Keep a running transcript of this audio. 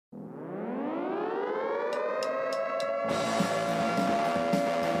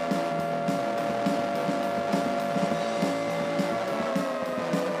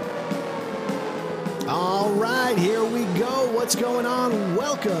What's going on?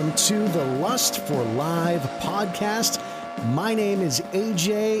 Welcome to the Lust for Live podcast. My name is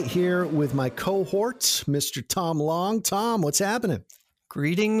AJ, here with my cohort, Mr. Tom Long. Tom, what's happening?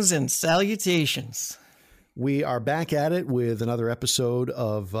 Greetings and salutations. We are back at it with another episode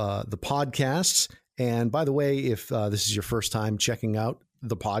of the podcast. And by the way, if this is your first time checking out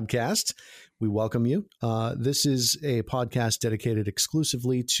the podcast, we welcome you. This is a podcast dedicated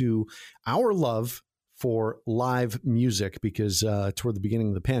exclusively to our love for live music, because toward the beginning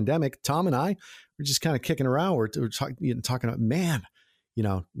of the pandemic, Tom and I were just kind of kicking around. We're talking about, man,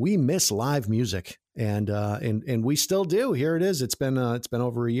 we miss live music, and we still do. Here it is. It's been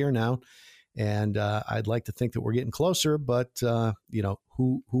over a year now, and I'd like to think that we're getting closer, but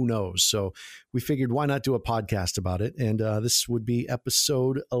who knows? So we figured, why not do a podcast about it? And this would be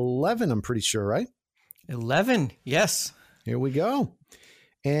episode 11. I'm pretty sure, right? 11. Yes. Here we go.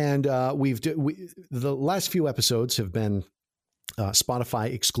 And the last few episodes have been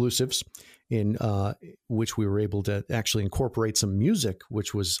Spotify exclusives, in which we were able to actually incorporate some music,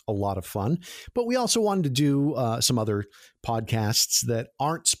 which was a lot of fun. But we also wanted to do some other podcasts that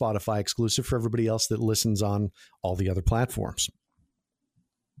aren't Spotify exclusive for everybody else that listens on all the other platforms.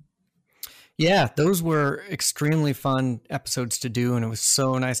 Yeah, those were extremely fun episodes to do, and it was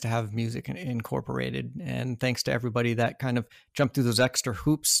so nice to have music incorporated. And thanks to everybody that kind of jumped through those extra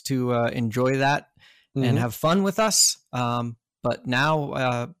hoops to enjoy that and have fun with us. But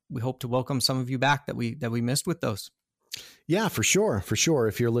now we hope to welcome some of you back that we missed with those. Yeah, for sure.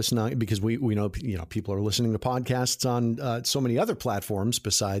 If you're listening, because we know people are listening to podcasts on so many other platforms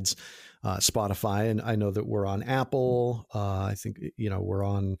besides Spotify, and I know that we're on Apple. I think we're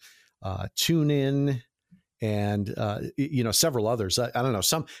on TuneIn, and several others. I don't know,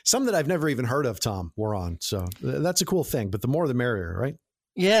 some that I've never even heard of, Tom, we're on. So that's a cool thing, but the more the merrier, right?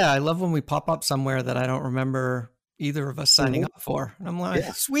 Yeah, I love when we pop up somewhere that I don't remember either of us signing up for. And I'm like,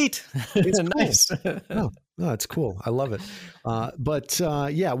 sweet. It's nice. No, it's cool. I love it. But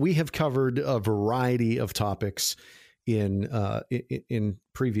we have covered a variety of topics in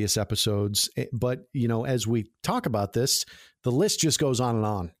previous episodes. But, as we talk about this, the list just goes on and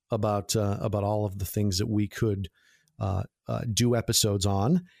on about all of the things that we could do episodes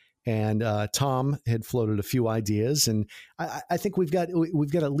on. And Tom had floated a few ideas, and I think we've got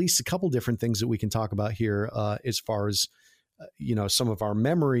at least a couple different things that we can talk about here, as far as some of our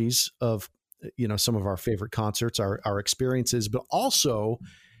memories of some of our favorite concerts, our experiences, but also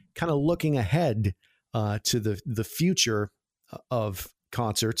kind of looking ahead to the future of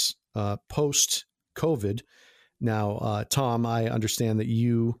concerts post COVID. Now, Tom, I understand that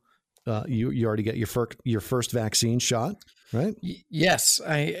you already got your first vaccine shot, right? Yes,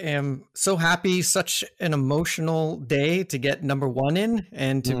 I am so happy. Such an emotional day to get number one in,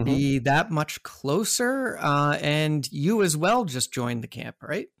 and to be that much closer. And you as well just joined the camp,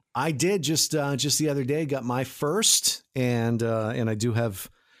 right? I did just the other day, got my first, and I do have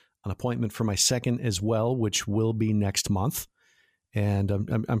an appointment for my second as well, which will be next month. And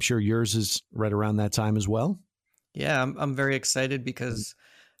I'm sure yours is right around that time as well. Yeah, I'm very excited because,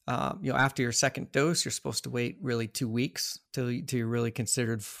 after your second dose, you're supposed to wait really 2 weeks till you're really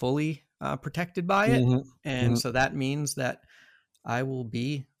considered fully protected by it. And so that means that I will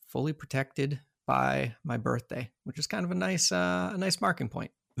be fully protected by my birthday, which is kind of a nice marking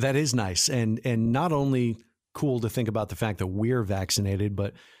point. That is nice. And not only cool to think about the fact that we're vaccinated,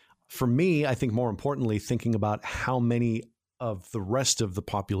 but for me, I think more importantly, thinking about how many of the rest of the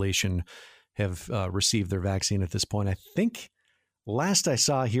population have received their vaccine at this point. I think last I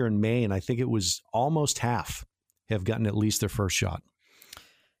saw here in May, and I think it was almost half, have gotten at least their first shot.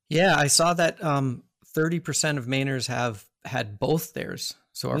 Yeah, I saw that 30% of Mainers have had both theirs,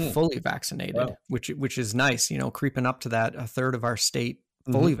 so are fully vaccinated, which is nice. Creeping up to that, a third of our state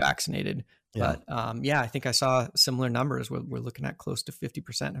fully vaccinated. Yeah. But I think I saw similar numbers. We're looking at close to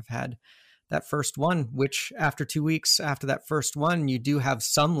 50% have had that first one, which after 2 weeks after that first one, you do have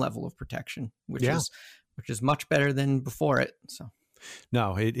some level of protection, which is much better than before it. So.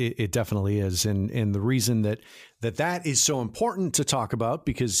 No, it definitely is. And the reason that is so important to talk about,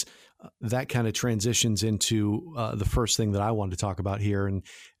 because that kind of transitions into the first thing that I wanted to talk about here, and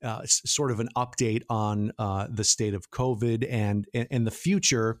sort of an update on the state of COVID and the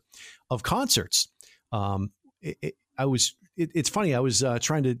future of concerts. It's funny. I was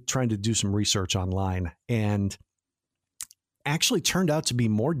trying to do some research online, and actually turned out to be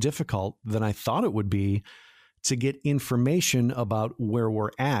more difficult than I thought it would be to get information about where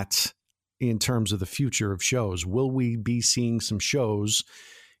we're at in terms of the future of shows. Will we be seeing some shows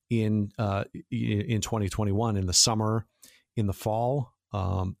in 2021, in the summer, in the fall?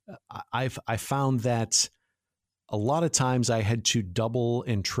 I found that a lot of times I had to double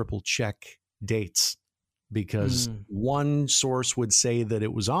and triple check dates because one source would say that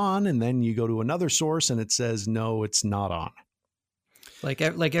it was on, and then you go to another source and it says, no, it's not on. Like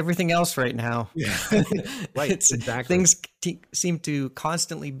everything else right now. Yeah. Right. Exactly. Things seem to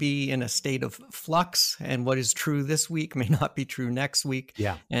constantly be in a state of flux, and what is true this week may not be true next week.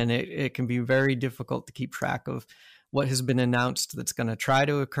 Yeah. And it can be very difficult to keep track of what has been announced that's going to try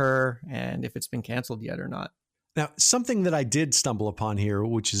to occur and if it's been canceled yet or not. Now, something that I did stumble upon here,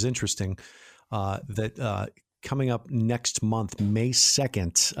 which is interesting, that coming up next month, May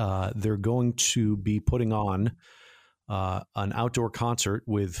 2nd, they're going to be putting on an outdoor concert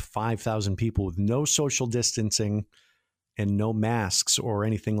with 5,000 people with no social distancing and no masks or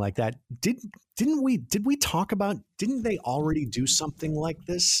anything like that. Did we talk about, didn't they already do something like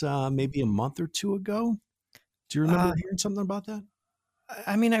this maybe a month or two ago? Do you remember hearing something about that?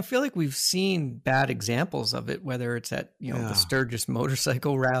 I mean, I feel like we've seen bad examples of it, whether it's at, the Sturgis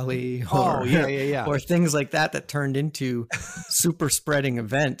motorcycle rally or, or things like that turned into super spreading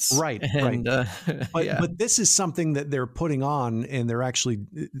events. Right. And, but this is something that they're putting on, and they're actually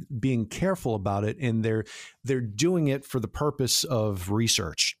being careful about it. And they're doing it for the purpose of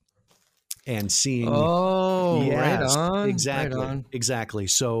research and seeing. Oh, yes, right on. Exactly. Right on. Exactly.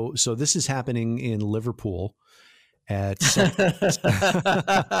 So this is happening in Liverpool. So,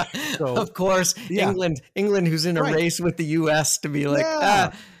 of course, England, who's in a race with the U.S. to be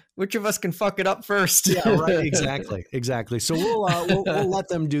like, which of us can fuck it up first? Yeah, right. Exactly. So we'll let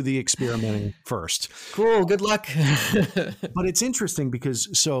them do the experimenting first. Cool. Good luck. But it's interesting because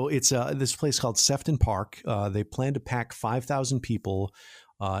it's this place called Sefton Park. They plan to pack 5,000 people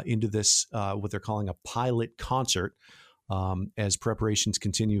into this what they're calling a pilot concert. As preparations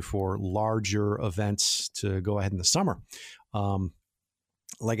continue for larger events to go ahead in the summer.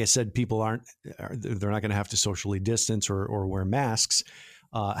 Like I said, people they're not going to have to socially distance or wear masks.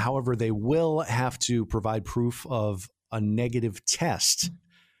 However, they will have to provide proof of a negative test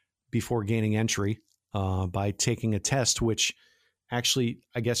before gaining entry by taking a test, which actually,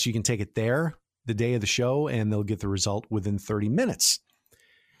 I guess you can take it there the day of the show and they'll get the result within 30 minutes.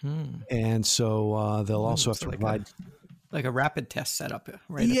 And so they'll also have to provide... Like a rapid test setup,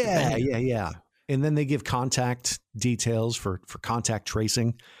 right? Yeah. And then they give contact details for contact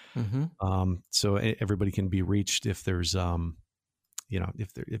tracing. So everybody can be reached if there's,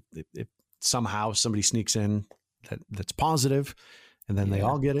 if somehow somebody sneaks in that's positive, and then they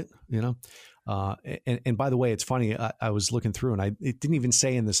all get it, And by the way, it's funny. I was looking through, and it didn't even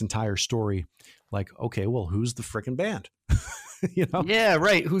say in this entire story, like, okay, well, who's the frickin' band? Yeah,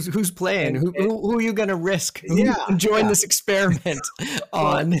 right. Who's playing? Who are you going to risk? Join this experiment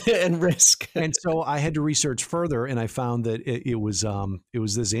on and risk. And so I had to research further, and I found that it was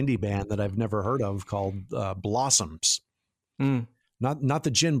this indie band that I've never heard of called Blossoms. Not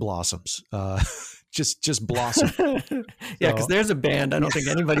the Gin Blossoms. Just Blossom. Yeah, because there's a band I don't think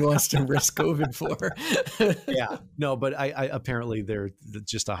anybody wants to risk COVID for. Yeah, no, but I apparently they're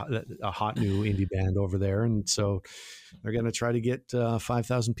just a hot new indie band over there, and so they're going to try to get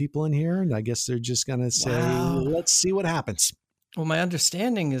 5,000 people in here, and I guess they're just going to say, let's see what happens. Well, my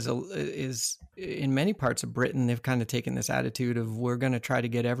understanding is in many parts of Britain, they've kind of taken this attitude of we're going to try to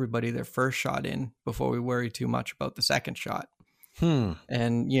get everybody their first shot in before we worry too much about the second shot. And,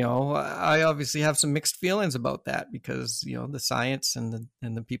 I obviously have some mixed feelings about that because, the science and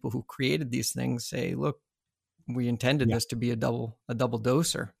the people who created these things say, look, we intended this to be a double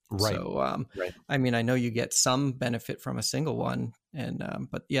doser. Right. So, right. I mean, I know you get some benefit from a single one. And,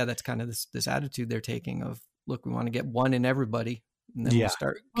 but yeah, that's kind of this attitude they're taking of, look, we want to get one in everybody and then we'll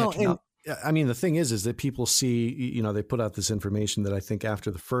start catching up. I mean, the thing is that people see, they put out this information that I think after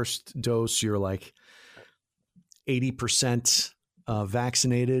the first dose, you're like 80%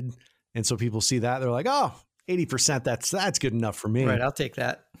 vaccinated. And so people see that, they're like, oh, 80%, that's good enough for me. Right. I'll take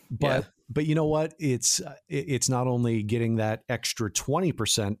that. But you know what? It's not only getting that extra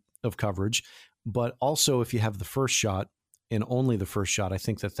 20% of coverage, but also if you have the first shot and only the first shot, I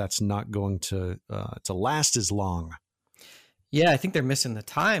think that's not going to last as long. Yeah, I think they're missing the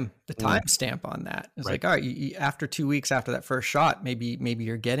time stamp on that. It's like, all right, after 2 weeks after that first shot, maybe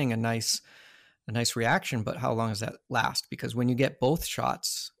you're getting a nice reaction, but how long does that last? Because when you get both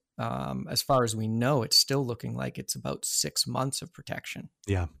shots, as far as we know, it's still looking like it's about 6 months of protection.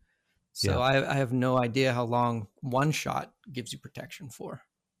 Yeah. So I have no idea how long one shot gives you protection for.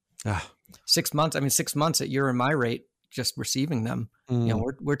 6 months. I mean, 6 months at your and my rate, just receiving them.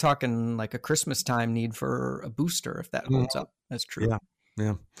 We're talking like a Christmas time need for a booster if that holds up. That's true.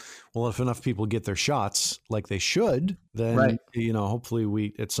 Yeah. Well, if enough people get their shots like they should, then, Right. Hopefully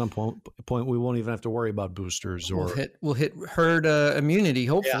we, at some point, we won't even have to worry about boosters or. We'll hit herd immunity, Yeah.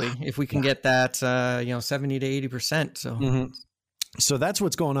 hopefully, if we can get that, 70 to 80%. So, So that's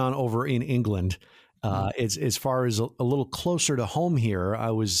what's going on over in England. As far as a little closer to home here,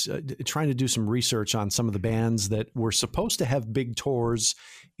 I was trying to do some research on some of the bands that were supposed to have big tours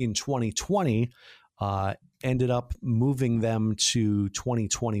in 2020, ended up moving them to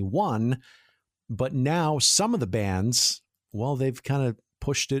 2021. But now some of the bands, well, they've kind of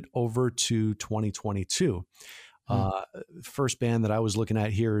pushed it over to 2022. First band that I was looking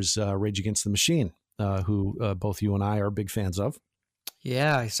at here is Rage Against the Machine, who both you and I are big fans of.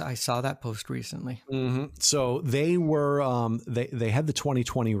 Yeah, I saw that post recently. So they were they had the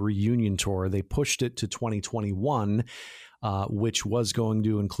 2020 reunion tour. They pushed it to 2021, which was going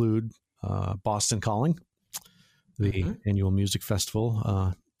to include Boston Calling, the annual music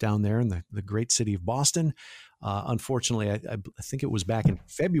festival down there in the great city of Boston. Unfortunately, I think it was back in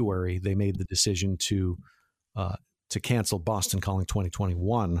February they made the decision to cancel Boston Calling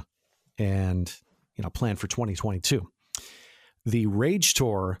 2021 and plan for 2022. The Rage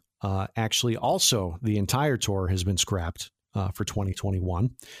tour, actually, also the entire tour has been scrapped for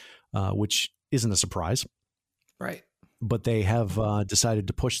 2021, which isn't a surprise. Right. But they have decided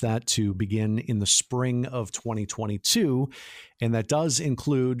to push that to begin in the spring of 2022. And that does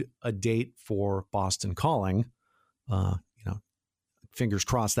include a date for Boston Calling. Fingers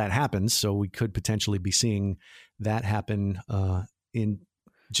crossed that happens. So we could potentially be seeing that happen in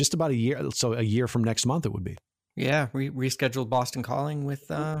just about a year. So a year from next month, it would be. Yeah, rescheduled Boston Calling with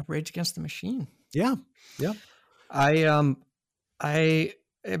Rage Against the Machine. Yeah. I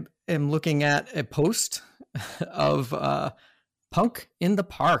am looking at a post of Punk in the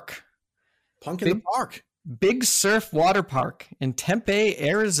Park. Punk in the Park. Big Surf Water Park in Tempe,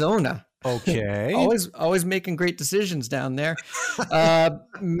 Arizona. Okay. always making great decisions down there.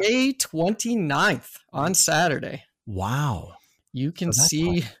 May 29th on Saturday. Wow. You can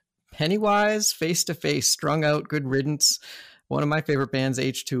see Pennywise face to face, strung out, Good Riddance. One of my favorite bands,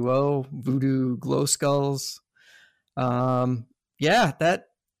 H2O, Voodoo Glow Skulls. That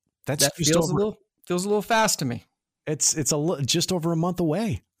feels a little fast to me. It's just over a month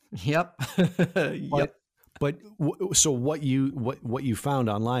away. Yep. But so what you found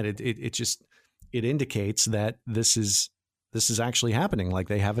online, it indicates that this is actually happening. Like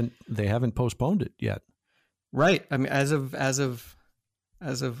they haven't postponed it yet. Right. I mean, as of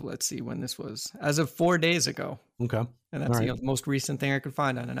let's see when this was, as of 4 days ago. Okay. And that's the most recent thing I could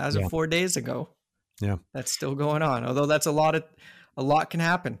find on it. As of 4 days ago. Yeah. That's still going on. Although that's a lot can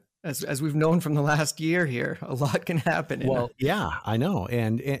happen. As we've known from the last year here, a lot can happen. Well, yeah, I know.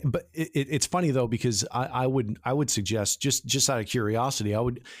 But it's funny though, because I would suggest, just out of curiosity,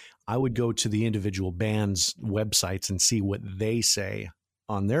 I would go to the individual bands' websites and see what they say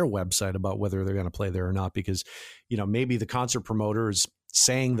on their website about whether they're going to play there or not, because, maybe the concert promoter is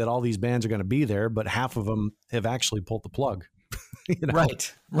saying that all these bands are going to be there, but half of them have actually pulled the plug.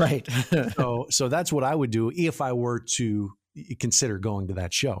 Right. So that's what I would do if I were to consider going to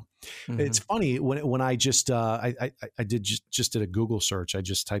that show. It's funny when I just I did a Google search. I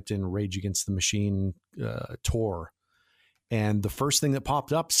just typed in Rage Against the Machine tour, and the first thing that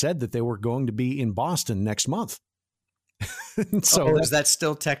popped up said that they were going to be in Boston next month. So is that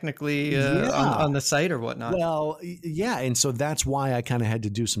still technically on the site or whatnot? Well, yeah, and so that's why I kind of had to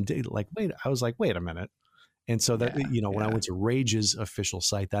do some data. I was like, wait a minute. And so that, when I went to Rage's official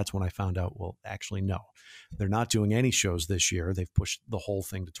site, that's when I found out, well, actually, no, they're not doing any shows this year. They've pushed the whole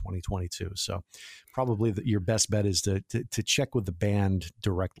thing to 2022. So probably your best bet is to check with the band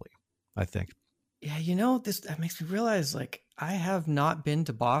directly, I think. Yeah, that makes me realize, I have not been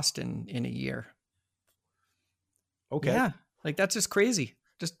to Boston in a year. Okay. Yeah, that's just crazy.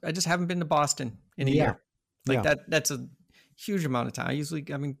 I just haven't been to Boston in a year. That's a huge amount of time.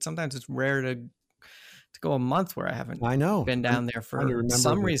 Sometimes it's rare to go a month where I haven't been down there for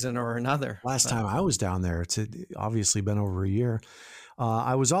some reason or another. Last time I was down there, it's obviously been over a year.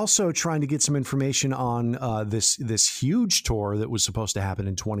 I was also trying to get some information on this huge tour that was supposed to happen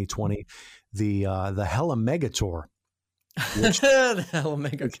in 2020, the Hella Mega Tour. The Hella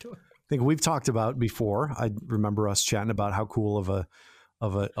Mega Tour. I think we've talked about before. I remember us chatting about how cool of a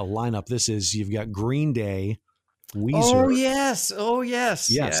lineup this is. You've got Green Day, Weezer. Oh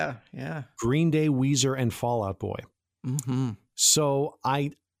yes. Yeah. Green Day, Weezer, and Fall Out Boy. Mm-hmm. So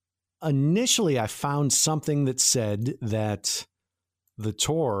I found something that said that the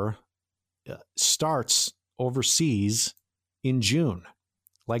tour starts overseas in June,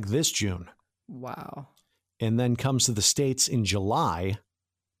 like this June. Wow. and then comes to the States in July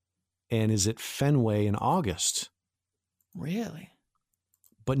and is at Fenway in August. Really?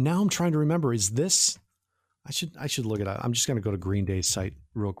 But now I'm trying to remember, is this, I should look it up. I'm just going to go to Green Day's site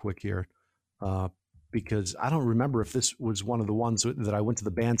real quick here. Because I don't remember if this was one of the ones that I went to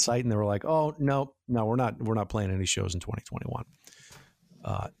the band site and they were like, "Oh, no, we're not playing any shows in 2021."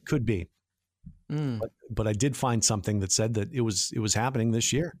 Could be. But I did find something that said that it was happening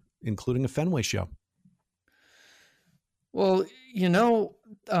this year, including a Fenway show. Well, in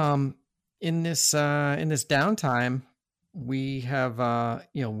this downtime, we have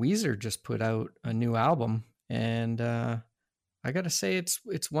Weezer just put out a new album, and I got to say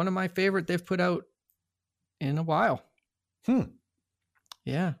it's one of my favorite they've put out in a while.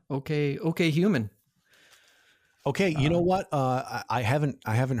 Yeah. Okay, Human. Okay, you know what? I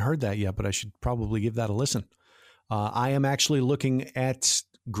haven't heard that yet, but I should probably give that a listen. I am actually looking at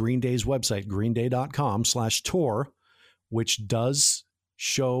Green Day's website, greenday.com/tour, which does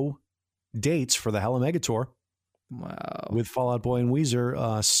show dates for the Hella Mega Tour. Wow. With Fall Out Boy and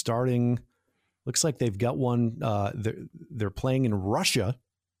Weezer starting, looks like they've got one. They're playing in Russia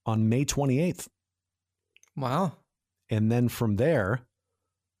on May 28th. Wow. And then from there,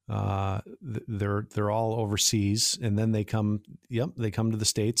 they're all overseas, and then they come to the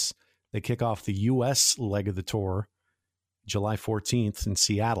States. They kick off the US leg of the tour July 14th in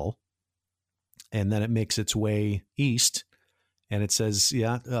Seattle, and then it makes its way east, and it says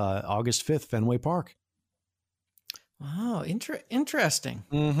August 5th, Fenway Park. Wow, interesting.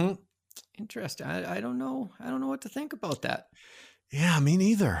 Mm-hmm. Interesting. I don't know what to think about that. Yeah, me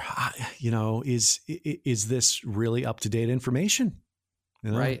neither. Is this really up to date information?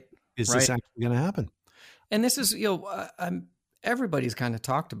 Right. Is this actually going to happen? And this is, everybody's kind of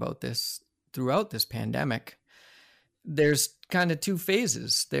talked about this throughout this pandemic. There's kind of two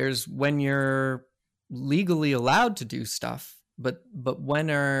phases. There's when you're legally allowed to do stuff, but when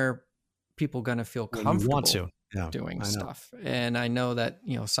are people going to feel comfortable doing stuff? And I know that,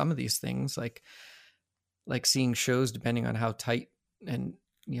 some of these things like seeing shows, depending on how tight and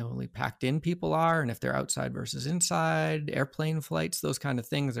packed in people are, and if they're outside versus inside, airplane flights, those kind of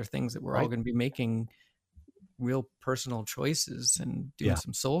things are things that we're all going to be making real personal choices and doing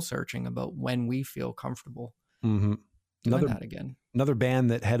some soul searching about when we feel comfortable doing that again. Another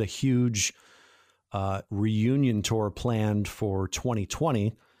band that had a huge reunion tour planned for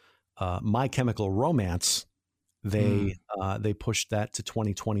 2020, My Chemical Romance. They pushed that to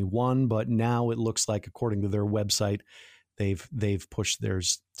 2021, but now it looks like, according to their website, they've pushed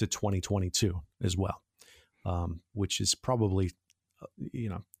theirs to 2022 as well, which is probably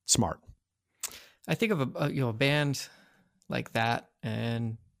smart. I think of a band like that,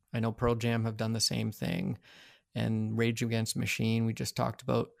 and I know Pearl Jam have done the same thing, and Rage Against the Machine we just talked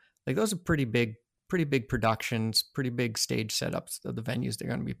about. Like, those are pretty big productions, pretty big stage setups of the venues they're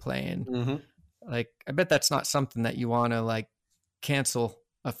going to be playing. Mm-hmm. Like, I bet that's not something that you want to cancel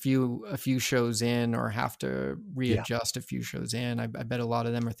a few shows in, or have to readjust a few shows in. I bet a lot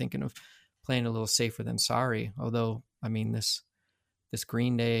of them are thinking of playing a little safer than sorry. Although, I mean, this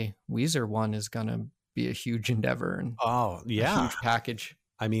Green Day Weezer one is going to be a huge endeavor and a huge package.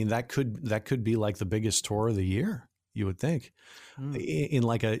 I mean, that could be like the biggest tour of the year, you would think. In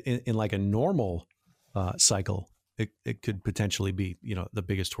like a normal cycle. It could potentially be, the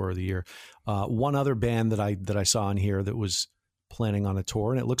biggest tour of the year. One other band that I saw in here that was planning on a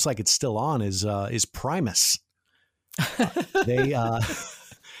tour, and it looks like it's still on, is Primus.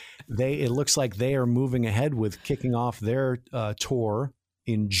 It looks like they are moving ahead with kicking off their tour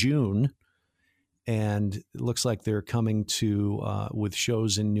in June, and it looks like they're coming to with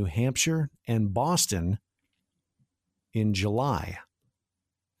shows in New Hampshire and Boston in July.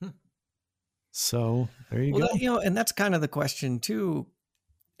 So there you go. And that's kind of the question too,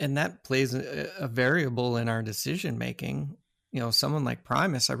 and that plays a variable in our decision making. Someone like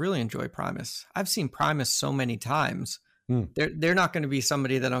Primus, I really enjoy Primus. I've seen Primus so many times. They're not going to be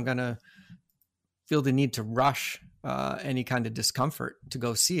somebody that I'm going to feel the need to rush any kind of discomfort to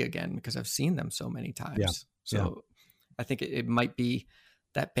go see again, because I've seen them so many times. I think it might be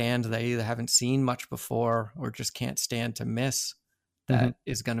that band that I either haven't seen much before or just can't stand to miss. That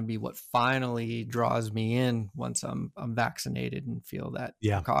is going to be what finally draws me in once I'm vaccinated and feel that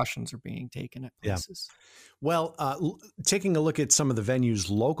precautions are being taken at places. Yeah. Well, taking a look at some of the venues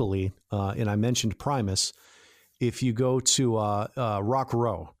locally, and I mentioned Primus. If you go to Rock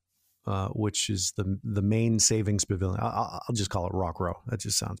Row, which is the main savings pavilion, I'll just call it Rock Row. That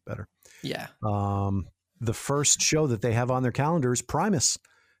just sounds better. Yeah. The first show that they have on their calendar is Primus,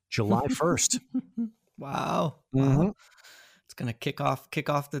 July 1st. Wow. It's going to kick off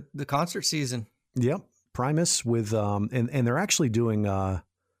the concert season. Yep. Primus with and they're actually doing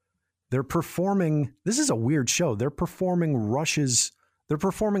they're performing. This is a weird show. They're performing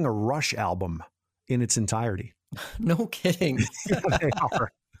a Rush album in its entirety. No kidding. Yeah, they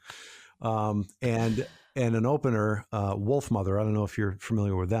are. And an opener, Wolfmother. I don't know if you're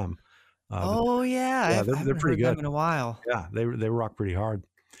familiar with them. They're pretty good in a while. Yeah, they rock pretty hard.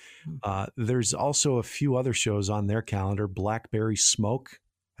 There's also a few other shows on their calendar. Blackberry Smoke.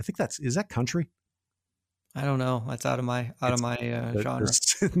 I think is that country? I don't know. That's out of my genre.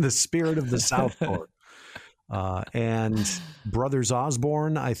 The spirit of the South Fork. And Brothers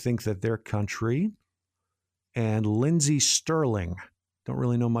Osborne, I think that they're country. And Lindsey Sterling. Don't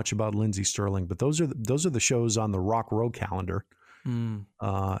really know much about Lindsey Sterling, but those are the shows on the Rock Row calendar.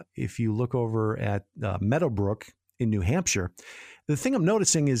 If you look over at Meadowbrook in New Hampshire, the thing I'm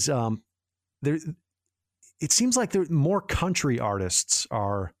noticing is it seems like more country artists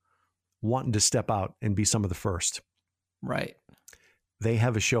are wanting to step out and be some of the first. Right. They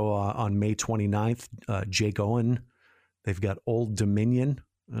have a show on May 29th, Jake Owen. They've got Old Dominion.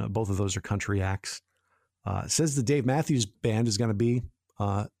 Both of those are country acts. It says the Dave Matthews Band is going to be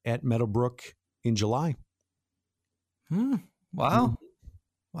at Meadowbrook in July. Wow.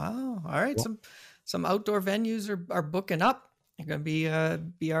 Wow. All right. Well, some outdoor venues are booking up. They're going to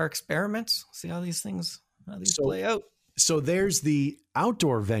be our experiments. See how these play out. So there's the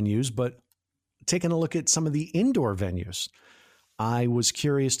outdoor venues, but taking a look at some of the indoor venues, I was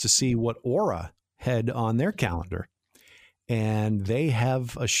curious to see what Aura had on their calendar. And they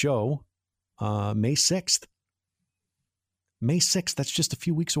have a show May 6th. May 6th, that's just a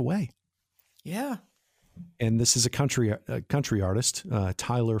few weeks away. Yeah. And this is a country artist,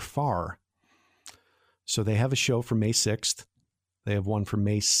 Tyler Farr. So they have a show for May 6th. They have one for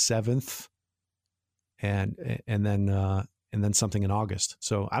May 7th. And then something in August.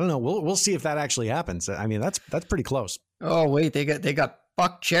 So I don't know. We'll see if that actually happens. I mean, that's pretty close. Oh wait, they got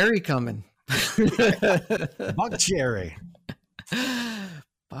Buck Cherry coming. Buck Cherry.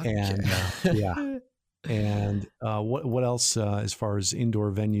 Yeah. And what else as far as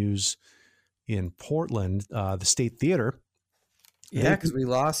indoor venues in Portland? The State Theater. Yeah, because we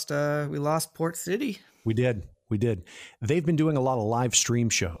lost Port City. We did. They've been doing a lot of live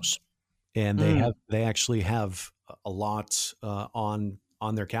stream shows. And they actually have a lot on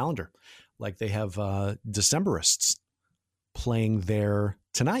their calendar. Like they have Decemberists playing there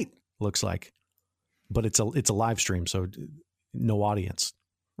tonight, looks like. But it's a live stream, so no audience.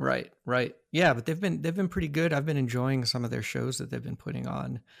 Right. Yeah, but they've been pretty good. I've been enjoying some of their shows that they've been putting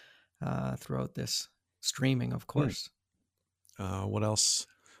on throughout this streaming, of course. What else?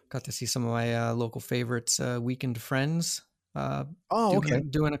 Got to see some of my local favorites, Weekend Friends.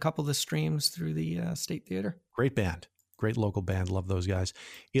 Doing a couple of the streams through the State Theater. Great band. Great local band. Love those guys.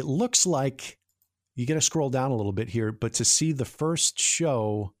 It looks like you got to scroll down a little bit here, but to see the first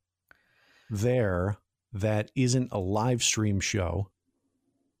show there that isn't a live stream show,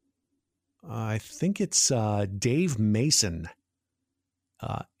 I think it's Dave Mason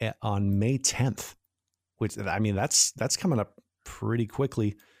on May 10th, which, I mean, that's coming up pretty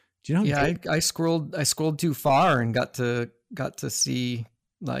quickly. Do you know? Yeah, I scrolled too far and got to see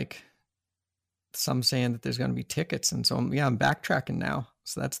like some saying that there's going to be tickets, and so I'm backtracking now.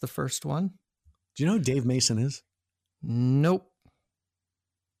 So that's the first one. Do you know who Dave Mason is? Nope.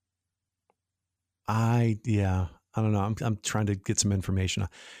 I don't know. I'm trying to get some information.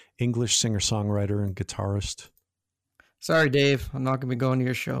 English singer-songwriter and guitarist. Sorry, Dave. I'm not going to be going to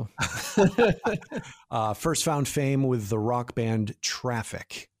your show. First found fame with the rock band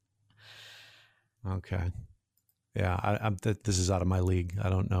Traffic. Okay. Yeah, this is out of my league. I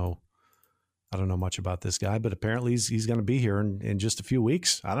don't know much about this guy, but apparently he's going to be here in just a few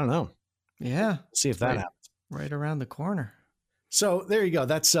weeks. I don't know. Yeah. See if that happens. Right around the corner. So there you go.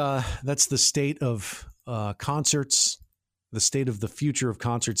 That's the state of concerts, the state of the future of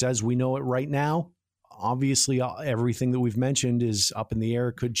concerts as we know it right now. Obviously, everything that we've mentioned is up in the air.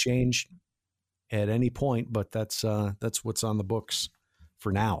 It could change at any point, but that's what's on the books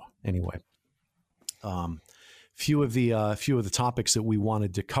for now, anyway. Few of the topics that we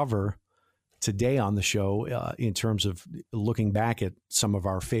wanted to cover today on the show, in terms of looking back at some of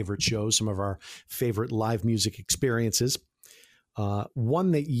our favorite shows, some of our favorite live music experiences.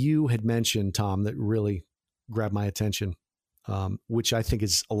 One that you had mentioned, Tom, that really grabbed my attention, which I think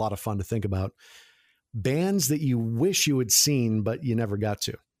is a lot of fun to think about. Bands that you wish you had seen, but you never got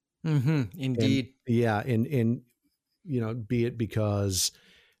to. Mm-hmm, indeed. And be it because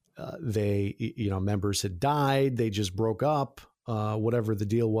they, members had died, they just broke up, whatever the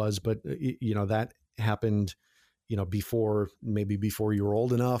deal was. But, that happened, before you were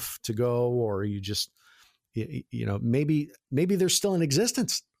old enough to go, or you just maybe they're still in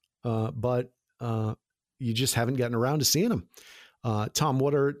existence, but you just haven't gotten around to seeing them. Tom,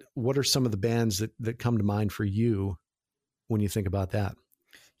 what are some of the bands that come to mind for you when you think about that?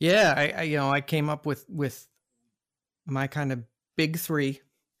 Yeah, I came up with my kind of big three.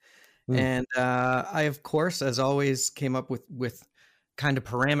 And I, of course, as always, came up with kind of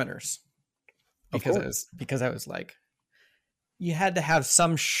parameters because I was like, you had to have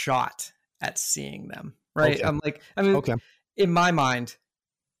some shot at seeing them, right? Okay. In my mind,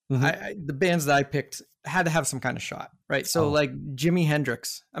 the bands that I picked had to have some kind of shot, right? So like Jimi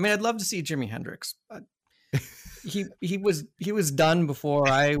Hendrix. I mean, I'd love to see Jimi Hendrix, but he was done before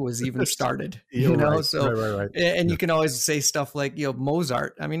I was even started, right. So, right. And you can always say stuff like,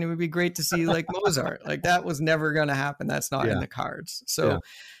 Mozart. I mean, it would be great to see like Mozart, like that was never going to happen. That's not in the cards. So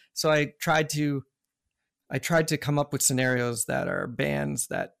I tried to come up with scenarios that are bands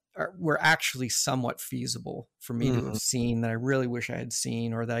that were actually somewhat feasible for me to have seen, that I really wish I had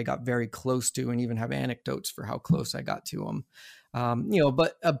seen, or that I got very close to, and even have anecdotes for how close I got to them.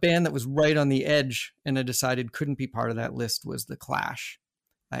 But a band that was right on the edge and I decided couldn't be part of that list was The Clash.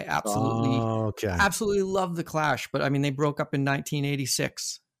 I absolutely love The Clash, but I mean, they broke up in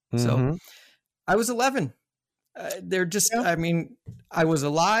 1986. So I was 11. They're just, I mean, I was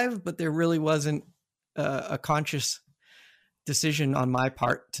alive, but there really wasn't a conscious decision on my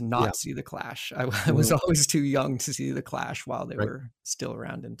part to not see The Clash. I was always too young to see The Clash while they were still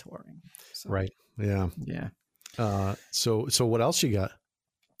around and touring. So, right. Yeah. Yeah. So what else you got?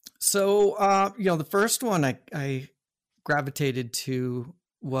 So, the first one I gravitated to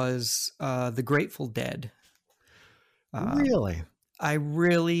was the Grateful Dead. Really? I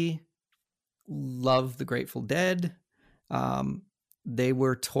really love the Grateful Dead. They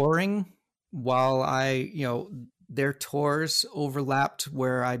were touring while their tours overlapped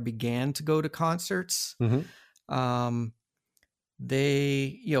where I began to go to concerts.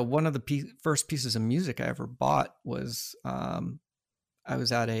 They, one of the first pieces of music I ever bought was, I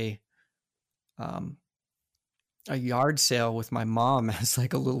was at a yard sale with my mom as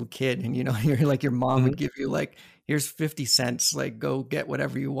like a little kid. And, you're like, your mom would give you like, here's 50 cents, like go get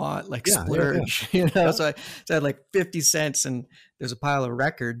whatever you want, like splurge, So I had like 50 cents and there's a pile of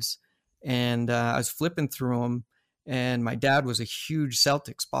records, and I was flipping through them, and my dad was a huge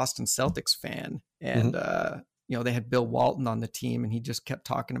Boston Celtics fan. And, they had Bill Walton on the team, and he just kept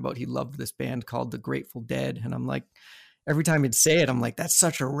talking about, he loved this band called the Grateful Dead. And I'm like, every time he'd say it, I'm like, that's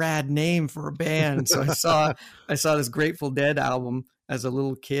such a rad name for a band. So I saw this Grateful Dead album as a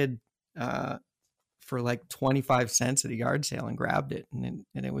little kid, for like 25 cents at a yard sale, and grabbed it. And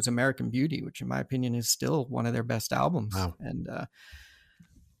it was American Beauty, which in my opinion is still one of their best albums. Wow. And,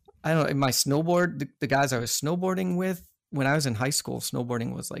 I don't know, in my snowboard, the guys I was snowboarding with when I was in high school,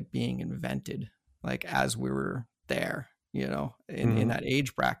 snowboarding was like being invented, like as we were there, in that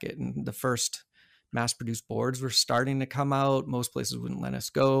age bracket. And the first mass-produced boards were starting to come out. Most places wouldn't let us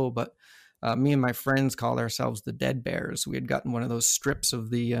go, but me and my friends called ourselves the Dead Bears. We had gotten one of those strips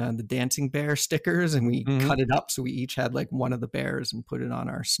of the Dancing Bear stickers, and we cut it up so we each had like one of the bears and put it on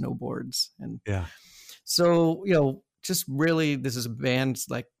our snowboards. And so just really, this is a band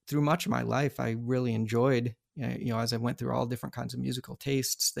like through much of my life I really enjoyed. As I went through all different kinds of musical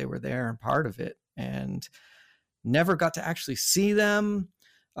tastes, they were there and part of it, and never got to actually see them.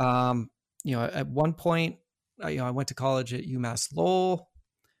 At one point, I went to college at UMass Lowell.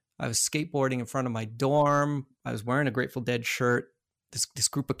 I was skateboarding in front of my dorm. I was wearing a Grateful Dead shirt. This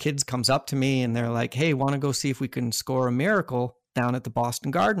group of kids comes up to me and they're like, hey, want to go see if we can score a Miracle down at the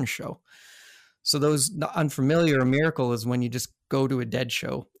Boston Garden show? So those unfamiliar, a Miracle is when you just go to a Dead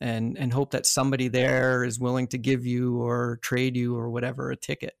show and hope that somebody there is willing to give you or trade you or whatever a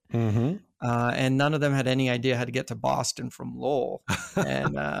ticket. And none of them had any idea how to get to Boston from Lowell.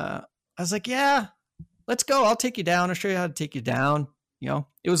 And I was like, yeah, let's go. I'll take you down. I'll show you how to take you down.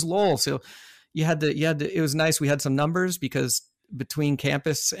 It was Lowell. So it was nice. We had some numbers because between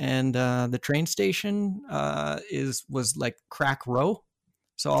campus and the train station was like crack row.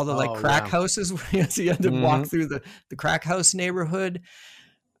 So all the crack houses, so you had to walk through the crack house neighborhood.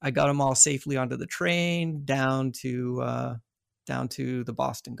 I got them all safely onto the train down to the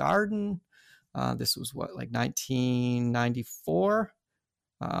Boston Garden. This was like 1994.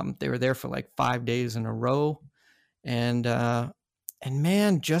 They were there for like 5 days in a row, and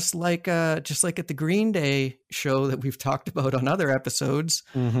man, just like at the Green Day show that we've talked about on other episodes,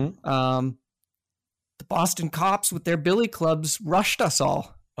 the Boston cops with their billy clubs rushed us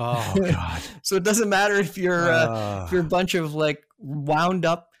all. Oh God! So it doesn't matter if you're a bunch of like wound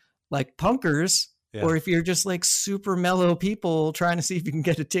up like punkers Yeah. Or if you're just like super mellow people trying to see if you can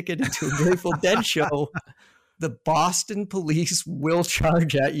get a ticket into a Grateful Dead show, the Boston police will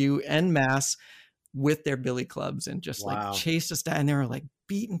charge at you en masse with their billy clubs and just like chase us down. And they were like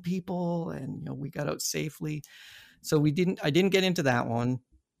beating people, and we got out safely. So I didn't get into that one.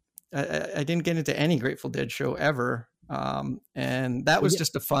 I didn't get into any Grateful Dead show ever. And that was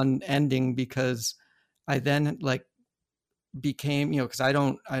just a fun ending, because I then like became, because I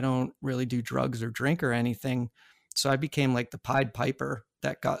don't really do drugs or drink or anything. So I became like the Pied Piper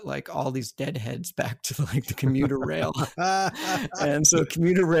that got like all these deadheads back to like the commuter rail. And so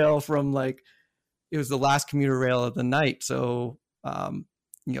commuter rail from like, it was the last commuter rail of the night. So,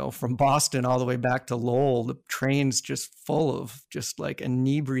 from Boston all the way back to Lowell, the train's just full of just like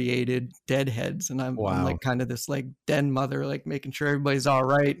inebriated deadheads. And I'm like kind of this like den mother, like making sure everybody's all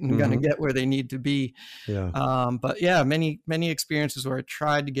right and going to get where they need to be. Yeah. But yeah, many experiences where I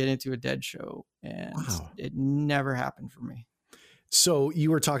tried to get into a Dead show and it never happened for me. So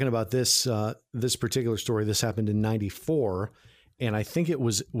you were talking about this particular story. This happened in 94. And I think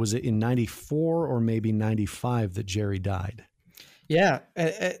was it in 94 or maybe 95 that Jerry died? Yeah.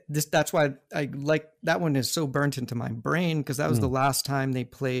 That's why I like that one is so burnt into my brain, because that was the last time they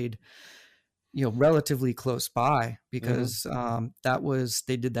played, relatively close by, because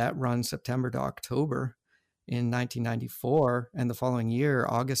they did that run September to October in 1994. And the following year,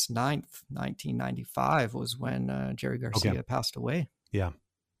 August 9th, 1995 was when Jerry Garcia passed away. Yeah.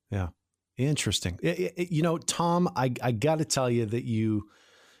 Yeah. Interesting. Tom, I got to tell you that you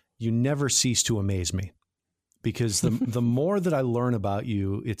never cease to amaze me, because the more that I learn about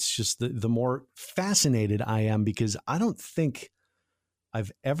you, it's just the more fascinated I am, because I don't think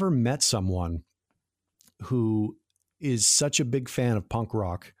I've ever met someone who is such a big fan of punk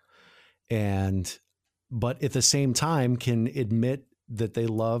rock but at the same time can admit that they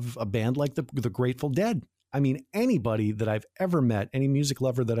love a band like the Grateful Dead. I mean, anybody that I've ever met, any music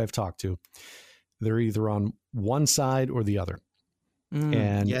lover that I've talked to, they're either on one side or the other.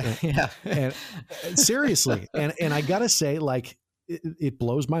 And seriously. And I got to say, like, it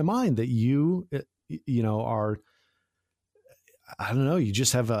blows my mind that you are, I don't know, you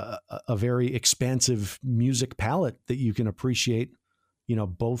just have a very expansive music palette that you can appreciate,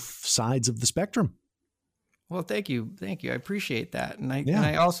 both sides of the spectrum. Well, thank you. I appreciate that. And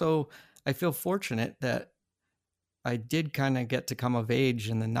I feel fortunate that I did kind of get to come of age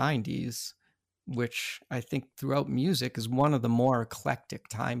in the 90s, which I think throughout music is one of the more eclectic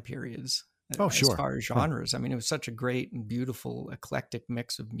time periods as far as genres. I mean, it was such a great and beautiful eclectic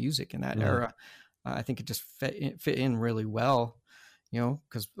mix of music in that era. I think it just fit in really well,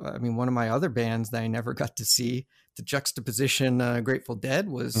 because I mean, one of my other bands that I never got to see, the juxtaposition Grateful Dead,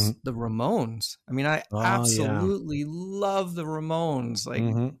 was the Ramones. I mean, I absolutely love the Ramones.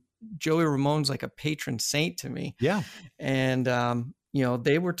 Like Joey Ramone's like a patron saint to me. Yeah. And,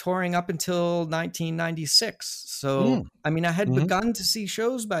 they were touring up until 1996. So, I mean, I had begun to see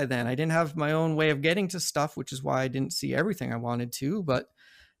shows by then. I didn't have my own way of getting to stuff, which is why I didn't see everything I wanted to. But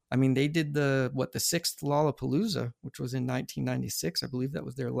I mean, they did the 6th Lollapalooza, which was in 1996. I believe that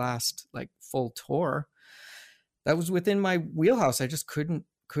was their last like full tour. That was within my wheelhouse. I just couldn't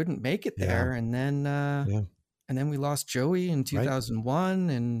make it there. And then, and then we lost Joey in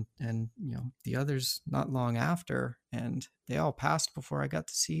 2001 and the others not long after, and they all passed before I got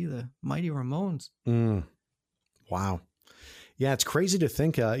to see the mighty Ramones. Wow. Yeah. It's crazy to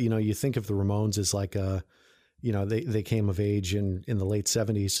think, you think of the Ramones as like, they came of age in the late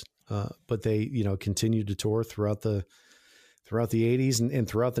 70s, but they, continued to tour throughout the 80s and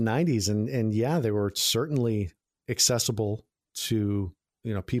throughout the 90s. And yeah, they were certainly accessible to,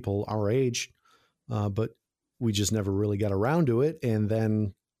 people our age, but we just never really got around to it. And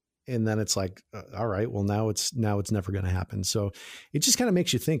then it's like, all right, well now it's never going to happen. So it just kind of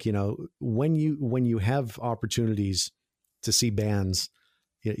makes you think, when you have opportunities to see bands,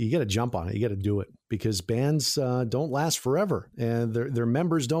 you got to jump on it. You got to do it, because bands don't last forever, and their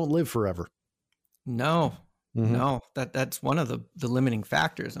members don't live forever. No, no, that's one of the limiting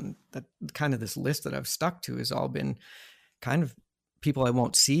factors. And that kind of this list that I've stuck to has all been kind of people I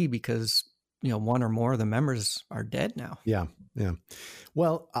won't see because, one or more of the members are dead now. Yeah. Yeah.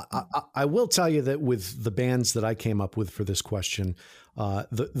 Well, I will tell you that with the bands that I came up with for this question,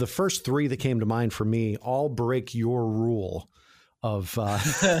 the first three that came to mind for me all break your rule of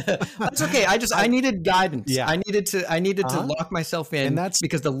that's okay. I needed guidance. Yeah. I needed to lock myself in, and that's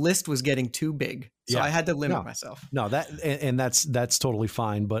because the list was getting too big. So I had to limit myself. No, that's totally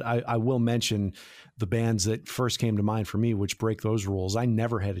fine. But I will mention the bands that first came to mind for me, which break those rules. I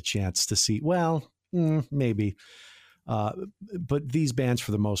never had a chance to see, maybe. But these bands,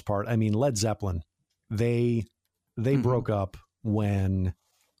 for the most part, I mean, Led Zeppelin, They broke up when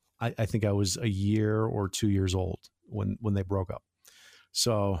I think I was a year or 2 years old when they broke up.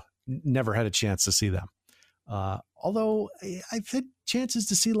 So never had a chance to see them. Although I've had chances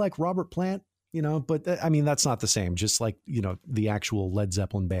to see like Robert Plant, but I mean, that's not the same. Just like, the actual Led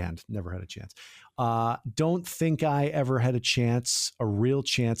Zeppelin band, never had a chance. Don't think I ever had a real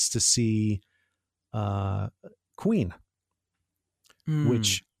chance to see Queen,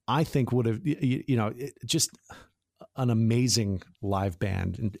 which I think would have, just an amazing live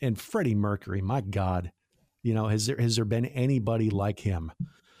band. And Freddie Mercury, my God, has there been anybody like him?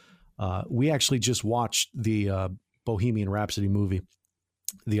 We actually just watched the Bohemian Rhapsody movie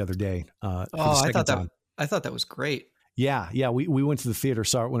the other day. I thought that was great. Yeah. We went to the theater,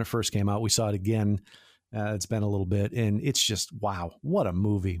 saw it when it first came out. We saw it again. It's been a little bit, and it's just, wow, what a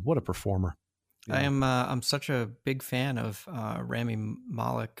movie, what a performer. I'm such a big fan of Rami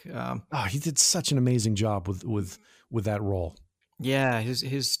Malek. He did such an amazing job with that role. Yeah,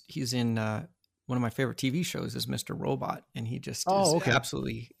 he's in one of my favorite TV shows is Mr. Robot, and he just is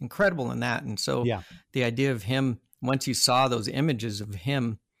absolutely incredible in that. And so the idea of him, once you saw those images of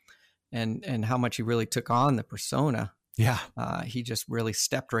him and how much he really took on the persona, he just really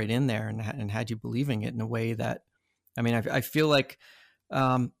stepped right in there and had you believing it in a way that, I mean, I feel like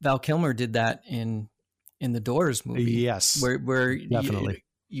Val Kilmer did that in the Doors movie. Yes, where definitely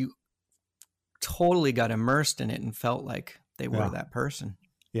you totally got immersed in it and felt like they were that person.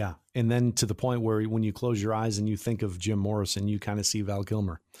 Yeah. And then to the point where when you close your eyes and you think of Jim Morrison, you kind of see Val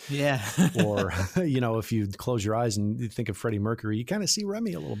Kilmer. Yeah. Or, if you close your eyes and you think of Freddie Mercury, you kind of see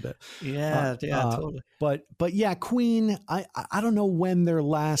Remy a little bit. Yeah. Totally. But yeah, Queen, I don't know when their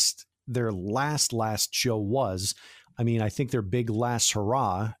last show was. I mean, I think their big last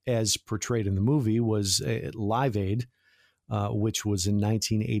hurrah, as portrayed in the movie, was at Live Aid, which was in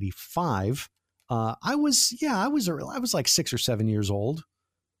 1985. I was like 6 or 7 years old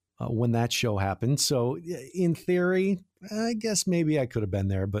when that show happened. So in theory, I guess maybe I could have been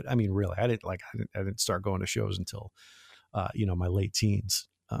there, but I mean, really, I didn't start going to shows until, my late teens.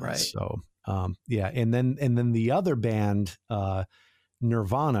 Right. So, And then the other band,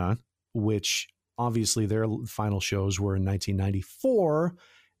 Nirvana, which obviously their final shows were in 1994.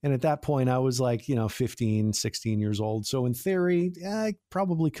 And at that point I was like, 15, 16 years old. So in theory, I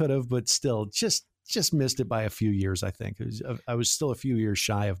probably could have, but still just missed it by a few years. I think I was still a few years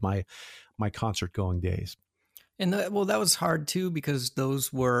shy of my concert going days. And that was hard too, because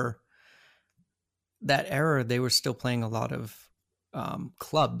that era, they were still playing a lot of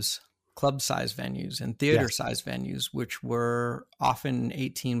club size venues and theater size venues, which were often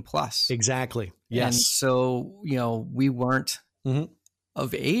 18 plus. Exactly. Yes. And so, we weren't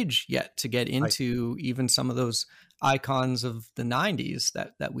of age yet to get into even some of those icons of the 90s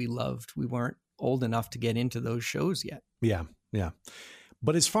that we loved. We weren't old enough to get into those shows yet. Yeah. Yeah.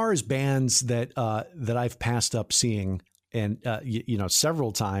 But as far as bands that I've passed up seeing and,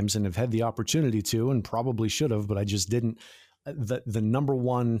 several times and have had the opportunity to, and probably should have, but I just didn't, the number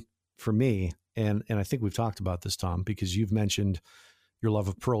one for me, and I think we've talked about this, Tom, because you've mentioned your love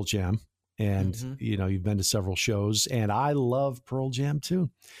of Pearl Jam, and you've been to several shows, and I love Pearl Jam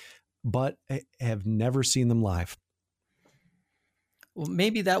too, but I have never seen them live. Well,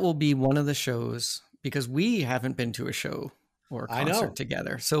 maybe that will be one of the shows, because we haven't been to a show or a concert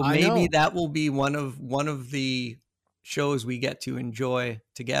together. So maybe that will be one of the shows we get to enjoy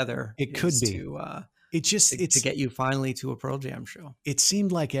together. It could be. To get you finally to a Pearl Jam show. It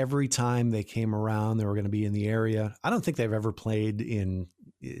seemed like every time they came around, they were going to be in the area. I don't think they've ever played in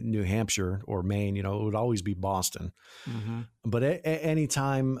New Hampshire or Maine. It would always be Boston. Mm-hmm. But any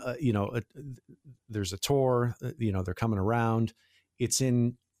time, there's a tour, they're coming around, it's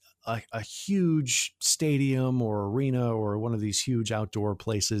in a huge stadium or arena or one of these huge outdoor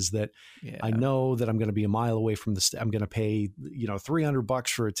places that I know that I'm going to be a mile away from I'm going to pay, $300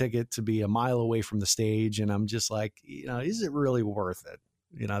 for a ticket to be a mile away from the stage. And I'm just like, is it really worth it?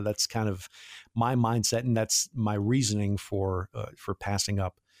 That's kind of my mindset. And that's my reasoning for passing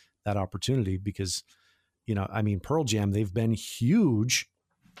up that opportunity because, Pearl Jam, they've been huge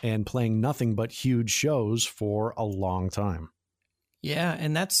and playing nothing but huge shows for a long time. Yeah.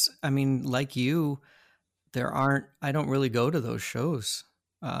 And that's, like you, I don't really go to those shows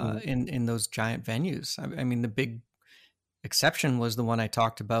in those giant venues. The big exception was the one I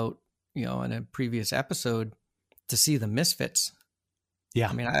talked about, in a previous episode, to see the Misfits.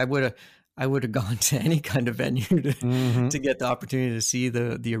 Yeah. I would have gone to any kind of venue to get the opportunity to see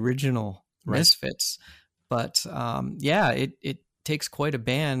the original Misfits. But it takes quite a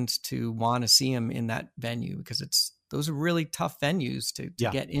band to want to see them in that venue, because those are really tough venues to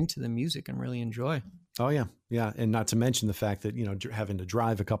get into the music and really enjoy. Oh yeah. Yeah. And not to mention the fact that, having to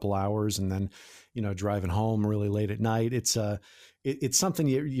drive a couple hours and then, driving home really late at night. It's something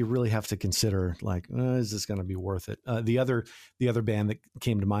you really have to consider, like, is this going to be worth it? The other band that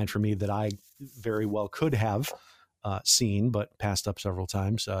came to mind for me that I very well could have seen, but passed up several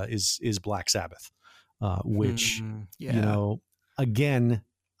times, is Black Sabbath, which, again,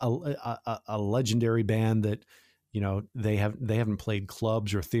 a legendary band that, they haven't played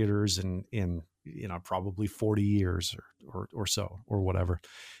clubs or theaters in probably 40 years or so, or whatever.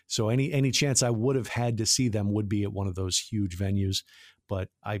 So any chance I would have had to see them would be at one of those huge venues, but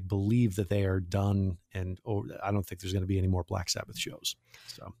I believe that they are done, and I don't think there's going to be any more Black Sabbath shows.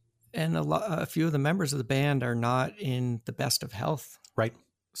 So, and a few of the members of the band are not in the best of health. Right.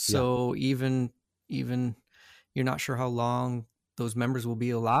 So even you're not sure how long those members will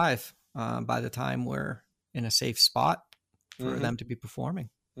be alive by the time we're in a safe spot for them to be performing.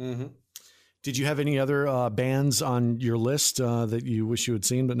 Mm-hmm. Did you have any other bands on your list that you wish you had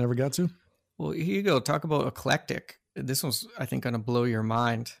seen but never got to? Well, here you go. Talk about eclectic. This one's, I think, going to blow your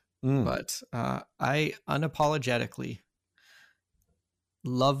mind. But I unapologetically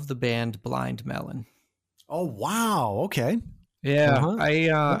love the band Blind Melon. Oh, wow. Okay. Yeah.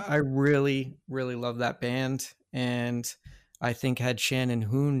 I really, really love that band. And I think had Shannon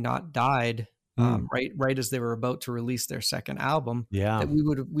Hoon not died right as they were about to release their second album, that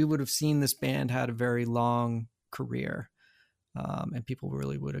we would have seen this band had a very long career, and people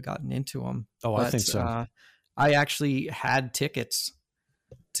really would have gotten into them. I think so. I actually had tickets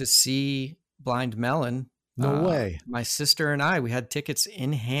to see Blind Melon. No way. My sister and we had tickets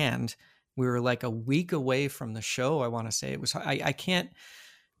in hand. We were like a week away from the show. I want to say it was. I can't,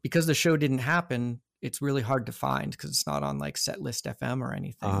 because the show didn't happen. It's really hard to find because it's not on like Setlist FM or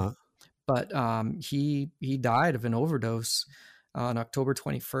anything. But he died of an overdose on October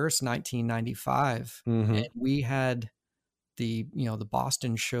 21st, 1995. And we had the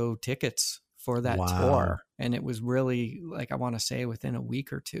Boston show tickets for that tour. And it was really, like, I want to say within a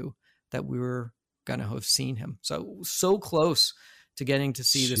week or two that we were going to have seen him. So close to getting to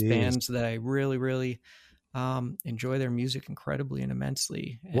see this band that I really, really enjoy their music incredibly and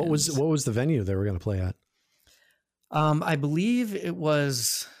immensely. What was the venue they were going to play at? I believe it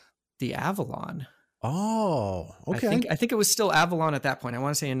was the Avalon. Oh, okay. I think it was still Avalon at that point. I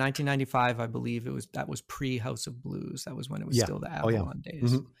want to say in 1995, I believe that was pre House of Blues. That was when it was still the Avalon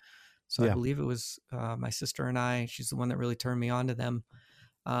days. So I believe it was my sister and I. She's the one that really turned me on to them.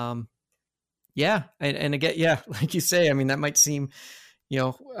 And again, like you say, I mean, that might seem,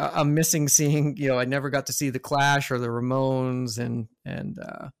 I'm missing seeing. I never got to see the Clash or the Ramones and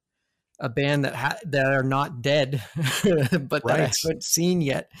a band that are not dead, but that I haven't seen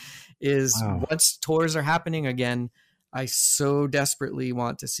yet. Once tours are happening again, I so desperately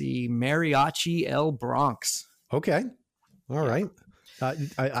want to see Mariachi El Bronx. Okay. All right.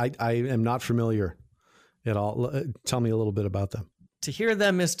 I am not familiar at all. Tell me a little bit about them. To hear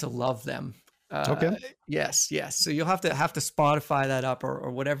them is to love them. Okay. Yes. So you'll have to Spotify that up or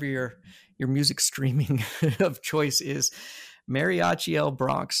whatever your music streaming of choice is. Mariachi El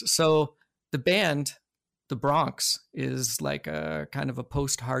Bronx. So the band, the Bronx, is like a kind of a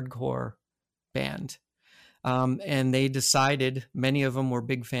post-hardcore band. And they decided, many of them were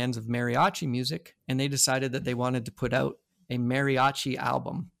big fans of mariachi music, and they decided that they wanted to put out a mariachi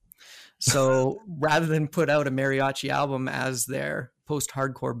album. So rather than put out a mariachi album as their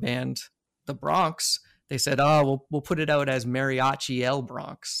post-hardcore band, the Bronx, they said, we'll put it out as Mariachi El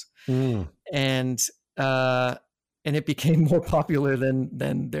Bronx. And it became more popular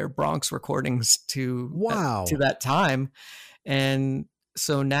than their Bronx recordings to that time. And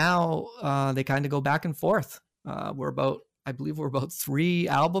so now they kind of go back and forth. I believe we're about 3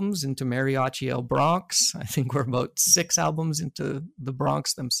 albums into Mariachi El Bronx. I think we're about 6 albums into the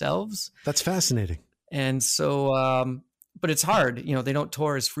Bronx themselves. That's fascinating. And so, but it's hard. They don't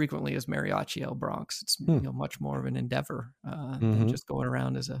tour as frequently as Mariachi El Bronx. It's much more of an endeavor than just going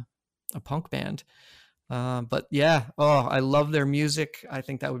around as a punk band. But yeah, I love their music. I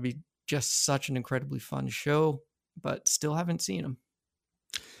think that would be just such an incredibly fun show, but still haven't seen them.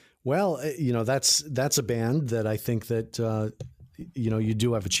 Well, that's a band that I think that, you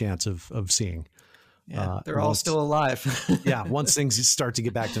do have a chance of seeing. Yeah, they're all still alive. Once things start to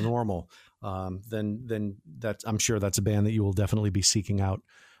get back to normal, then I'm sure that's a band that you will definitely be seeking out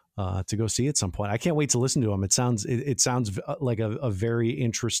to go see at some point. I can't wait to listen to them. It sounds like a very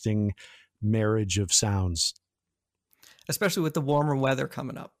interesting marriage of sounds, especially with the warmer weather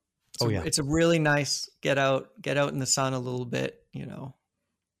coming up. It's a really nice get out in the sun a little bit,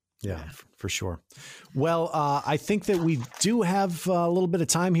 Yeah, for sure. Well, I think that we do have a little bit of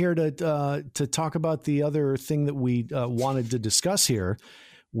time here to talk about the other thing that we wanted to discuss here,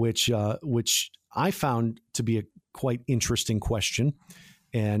 which I found to be a quite interesting question,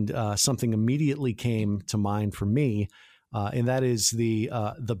 and something immediately came to mind for me, and that is the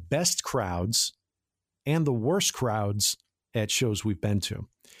best crowds and the worst crowds at shows we've been to.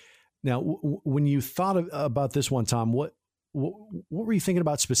 Now, when you thought about this one, Tom, what were you thinking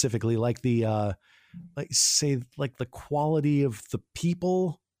about specifically? Like the the quality of the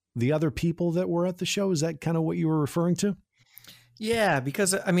people, the other people that were at the show? Is that kind of what you were referring to? Yeah,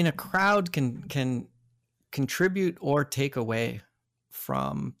 because I mean, a crowd can contribute or take away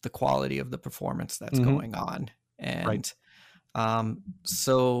from the quality of the performance that's going on, and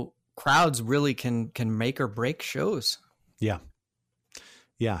so crowds really can make or break shows.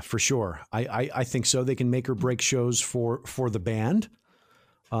 Yeah, for sure. I think so. They can make or break shows for the band,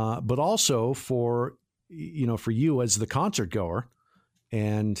 but also for you as the concert goer,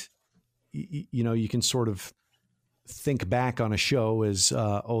 and you can sort of think back on a show as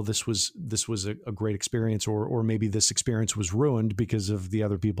this was a great experience, or maybe this experience was ruined because of the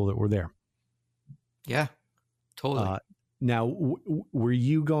other people that were there. Yeah, totally. Now, were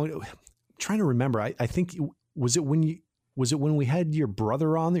you going? I'm trying to remember. I think was it when we had your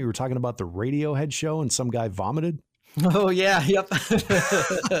brother on that you were talking about the Radiohead show and some guy vomited? Oh yeah, yep.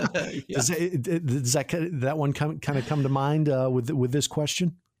 Yeah. Does that one kind of come to mind with this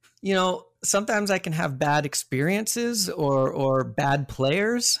question? Sometimes I can have bad experiences or bad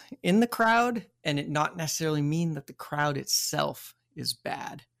players in the crowd, and it not necessarily mean that the crowd itself is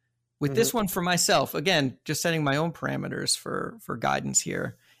bad. With this one, for myself, again, just setting my own parameters for guidance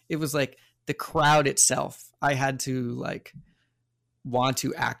here, it was like the crowd itself. I had to want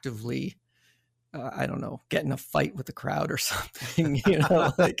to actively, I don't know, get in a fight with the crowd or something,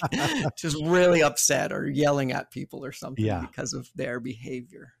 just really upset or yelling at people or something because of their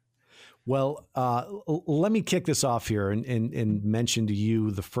behavior. Well, let me kick this off here and mention to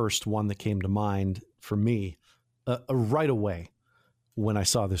you the first one that came to mind for me right away when I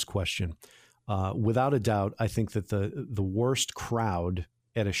saw this question. Without a doubt, I think that the worst crowd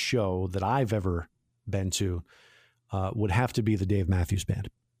at a show that I've ever been to would have to be the Dave Matthews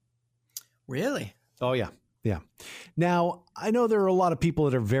Band. Really? Oh, yeah. Yeah. Now, I know there are a lot of people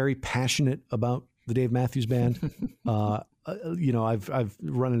that are very passionate about the Dave Matthews Band. I've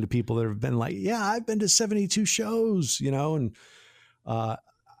run into people that have been like, yeah, I've been to 72 shows, and I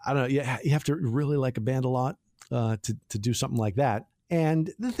don't know. You have to really like a band a lot to do something like that.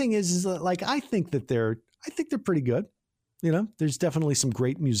 And the thing is that, I think they're pretty good. There's definitely some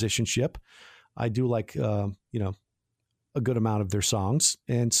great musicianship. I do like, a good amount of their songs.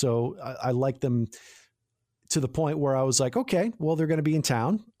 And so I like them to the point where I was like, okay, well, they're going to be in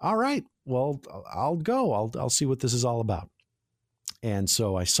town. All right, well, I'll go. I'll see what this is all about. And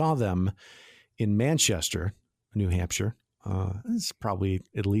so I saw them in Manchester, New Hampshire. It's probably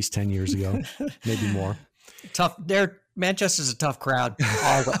at least 10 years ago, maybe more. Tough. Manchester's a tough crowd.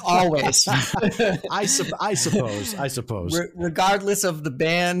 Always. I suppose. Regardless of the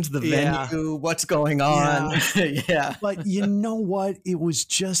band, the venue, what's going on. Yeah. But you know what? It was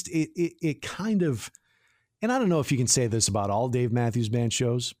just, it kind of, and I don't know if you can say this about all Dave Matthews Band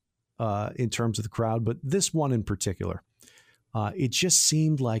shows in terms of the crowd, but this one in particular, it just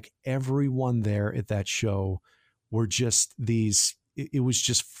seemed like everyone there at that show were just it was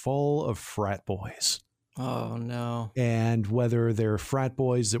just full of frat boys. Oh, no. And whether they're frat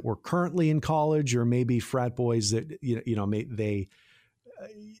boys that were currently in college or maybe frat boys that,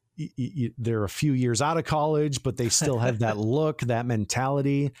 they're a few years out of college, but they still have that look, that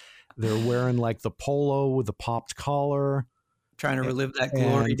mentality. They're wearing the polo with the popped collar. Trying to relive that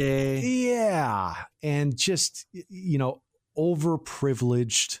glory day. Yeah. And just,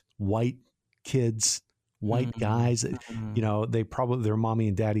 overprivileged white kids, white guys, their mommy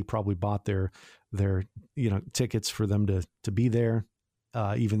and daddy probably bought their tickets for them to be there,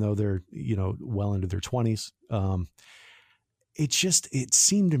 even though they're, well into their 20s. It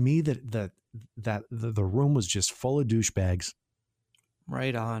seemed to me that the room was just full of douchebags.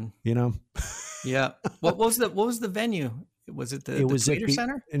 Right on. Yeah. What was the venue? Was it the Theater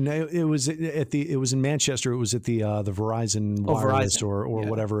Center? No, it was in Manchester. It was at the Verizon Wireless or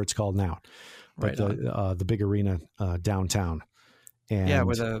whatever it's called now, but the big arena downtown. And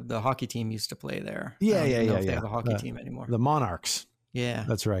where the hockey team used to play there. They have a hockey team anymore. The Monarchs. Yeah,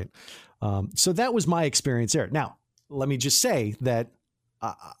 that's right. So that was my experience there. Now, let me just say that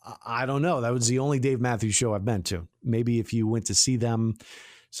I don't know. That was the only Dave Matthews show I've been to. Maybe if you went to see them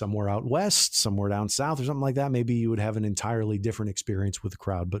somewhere out west, somewhere down south or something like that, maybe you would have an entirely different experience with the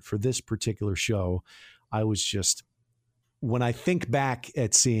crowd. But for this particular show, I was just, when I think back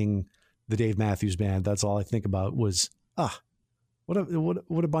at seeing the Dave Matthews Band, that's all I think about was,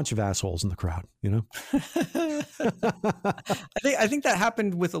 what a bunch of assholes in the crowd, you know? I think that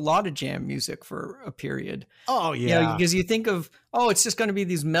happened with a lot of jam music for a period. Oh yeah. You know, because you think of, it's just going to be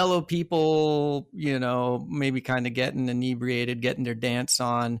these mellow people, you know, maybe kind of getting inebriated, getting their dance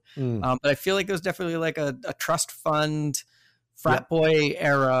on. But I feel like it was definitely like a trust fund frat boy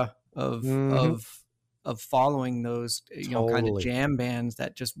era of following those, you know, kind of jam bands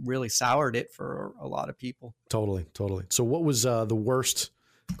that just really soured it for a lot of people. Totally. So what was the worst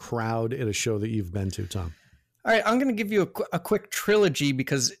crowd at a show that you've been to, Tom? All right, I'm going to give you a quick trilogy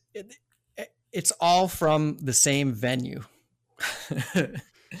because it's all from the same venue.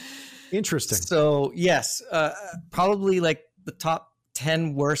 Interesting. So yes, probably like the top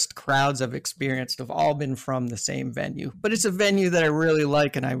 10 worst crowds I've experienced have all been from the same venue, but it's a venue that I really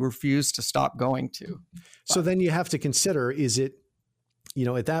like and I refuse to stop going to. So then you have to consider, is it, you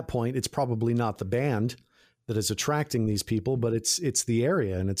know, at that point, it's probably not the band that is attracting these people, but it's the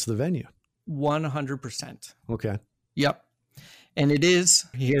area and it's the venue. 100%. Okay. Yep. And it is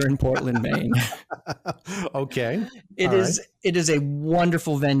here in Portland, Maine. Okay. It is a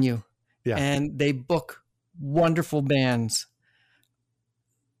wonderful venue. Yeah. And they book wonderful bands.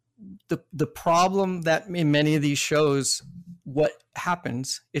 The problem that in many of these shows, what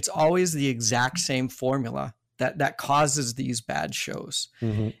happens, it's always the exact same formula that causes these bad shows.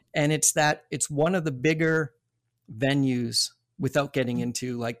 Mm-hmm. And it's one of the bigger venues without getting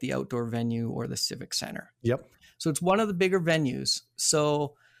into like the outdoor venue or the Civic Center. Yep. So it's one of the bigger venues.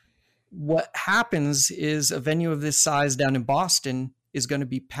 So what happens is a venue of this size down in Boston is going to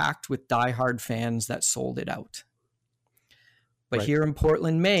be packed with diehard fans that sold it out. But here in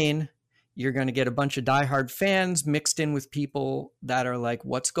Portland, Maine, you're going to get a bunch of diehard fans mixed in with people that are like,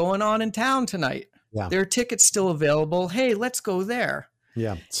 what's going on in town tonight? Yeah. There are tickets still available. Hey, let's go there.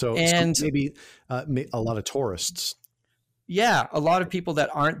 Yeah. So maybe a lot of tourists. Yeah. A lot of people that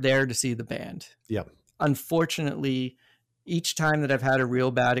aren't there to see the band. Yeah. Unfortunately, each time that I've had a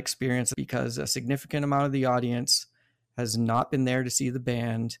real bad experience because a significant amount of the audience has not been there to see the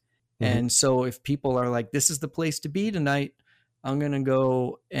band. Mm-hmm. And so if people are like, this is the place to be tonight, I'm going to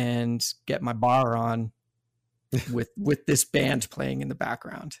go and get my bar on with this band playing in the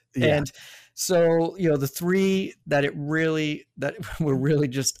background. Yeah. And so, you know, the three that were really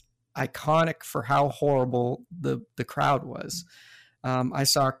just iconic for how horrible the crowd was. I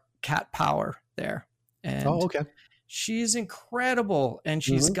saw Cat Power there. And she's incredible. And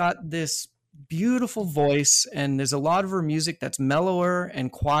she's got this beautiful voice, and there's a lot of her music that's mellower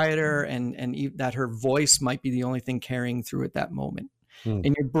and quieter, and that her voice might be the only thing carrying through at that moment.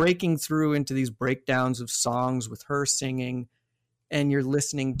 And you're breaking through into these breakdowns of songs with her singing, and you're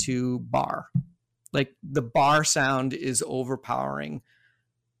listening to bar. Like the bar sound is overpowering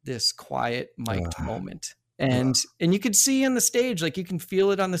this quiet mic'd moment. And you can see on the stage, like you can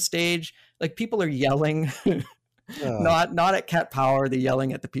feel it on the stage, like people are yelling. Not at Cat Power, they're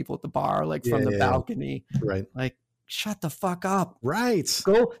yelling at the people at the bar, like from the balcony. Right. Like, shut the fuck up. Right.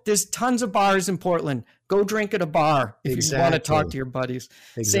 Go. There's tons of bars in Portland. Go drink at a bar if you want to talk to your buddies.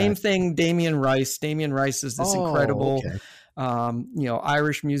 Exactly. Same thing, Damien Rice. Damien Rice is this incredible,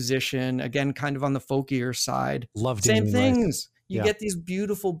 Irish musician, again, kind of on the folkier side. Love Same Damien things. Rice. You get these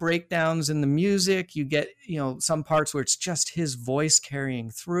beautiful breakdowns in the music. You get, some parts where it's just his voice carrying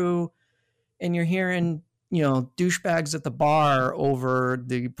through, and you're hearing, douchebags at the bar over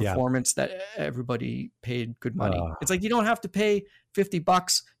the performance that everybody paid good money. It's like, you don't have to pay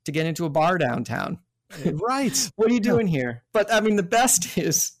 $50 to get into a bar downtown. Right. What are you doing here? But I mean, the best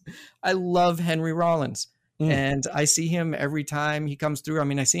is I love Henry Rollins, and I see him every time he comes through. I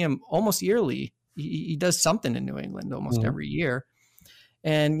mean, I see him almost yearly. He does something in New England almost every year.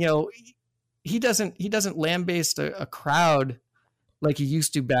 And, he doesn't lambaste a crowd like he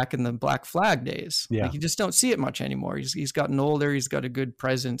used to back in the Black Flag days. Yeah. Like, you just don't see it much anymore. He's gotten older. He's got a good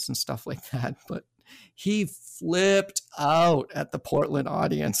presence and stuff like that. But he flipped out at the Portland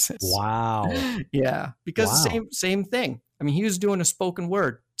audiences. Wow. Yeah. Because same thing. I mean, he was doing a spoken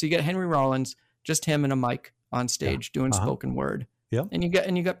word. So you get Henry Rollins, just him and a mic on stage doing spoken word. Yeah. And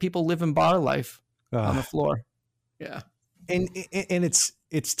you got people living bar life on the floor. Yeah. And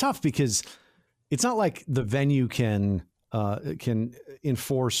it's tough because it's not like the venue can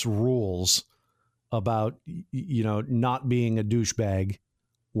enforce rules about, not being a douchebag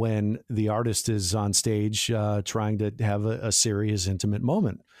when the artist is on stage trying to have a serious, intimate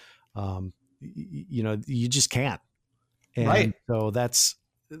moment. You just can't. And so that's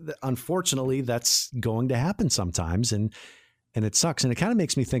unfortunately, that's going to happen sometimes, and it sucks. And it kind of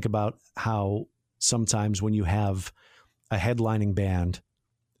makes me think about how sometimes when you have a headlining band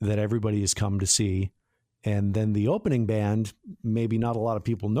that everybody has come to see, and then the opening band, maybe not a lot of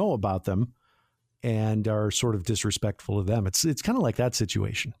people know about them and are sort of disrespectful of them. It's kind of like that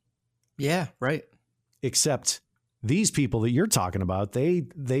situation. Yeah, right. Except these people that you're talking about, they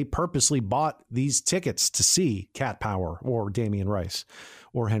purposely bought these tickets to see Cat Power or Damien Rice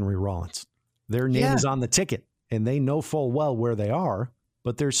or Henry Rollins. Their name is on the ticket, and they know full well where they are,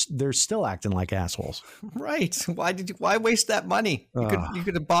 but they're still acting like assholes. Right. Why waste that money? You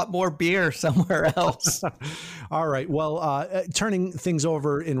could have bought more beer somewhere else. All right. Well, turning things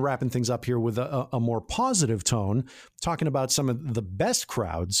over and wrapping things up here with a more positive tone, talking about some of the best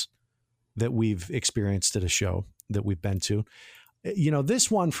crowds that we've experienced at a show that we've been to. This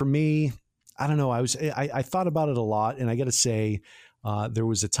one for me, I don't know. I thought about it a lot, and I got to say, there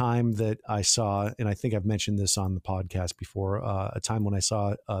was a time that I saw, and I think I've mentioned this on the podcast before, a time when I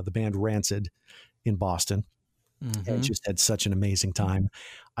saw the band Rancid in Boston. Mm-hmm. And just had such an amazing time.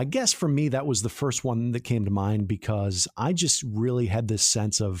 I guess for me, that was the first one that came to mind because I just really had this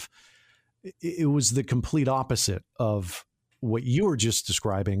sense of, it was the complete opposite of what you were just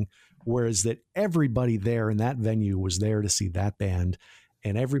describing, whereas that everybody there in that venue was there to see that band,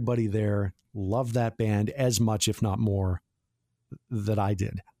 and everybody there loved that band as much, if not more, that I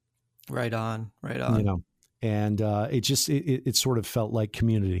did. Right on. And it sort of felt like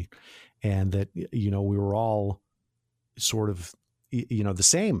community, and that, we were all sort of, the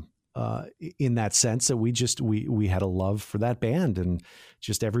same in that sense, that we had a love for that band, and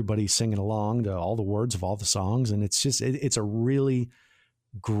just everybody singing along to all the words of all the songs. And it's a really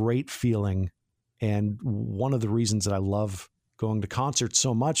great feeling. And one of the reasons that I love going to concerts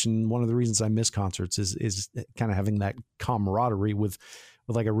so much, and one of the reasons I miss concerts, is kind of having that camaraderie with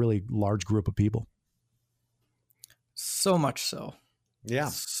like a really large group of people. So much so. Yeah.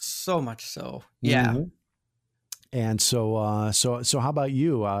 So much so. Yeah. Mm-hmm. And so how about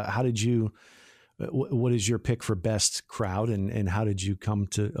you? How did you, what is your pick for best crowd, and how did you come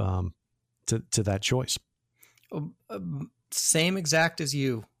to that choice? Same exact as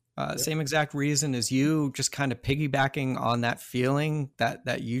you. Same exact reason as you, just kind of piggybacking on that feeling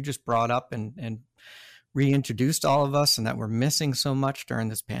that you just brought up and reintroduced all of us, and that we're missing so much during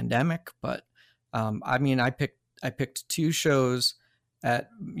this pandemic. But I picked two shows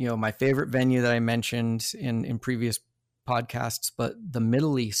at my favorite venue that I mentioned in previous podcasts, but the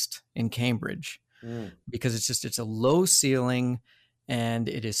Middle East in Cambridge, because it's a low ceiling and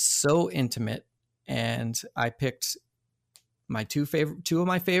it is so intimate. And I picked my two of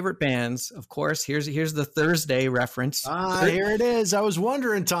my favorite bands. Of course, here's the Thursday reference. Here it is. I was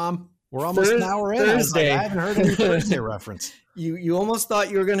wondering, Tom. We're almost an hour in. Thursday. I haven't heard any Thursday reference. You almost thought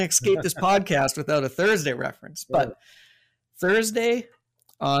you were going to escape this podcast without a Thursday reference. But Thursday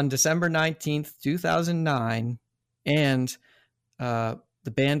on December 19th, 2009, and the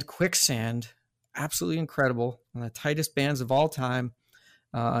band Quicksand, absolutely incredible, one of the tightest bands of all time,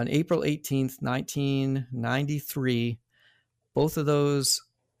 on April 18th, 1993. Both of those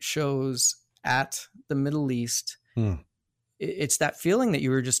shows at the Middle East. It's that feeling that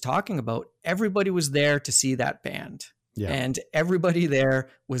you were just talking about. Everybody was there to see that band. Yeah. And everybody there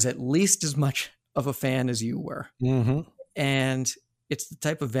was at least as much of a fan as you were. Mm-hmm. And it's the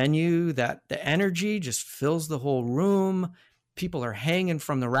type of venue that the energy just fills the whole room. People are hanging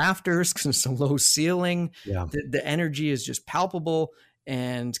from the rafters because it's a low ceiling. Yeah. The energy is just palpable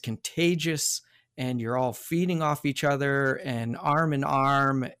and contagious. And you're all feeding off each other and arm in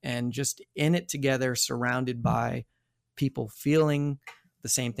arm and just in it together, surrounded by people feeling the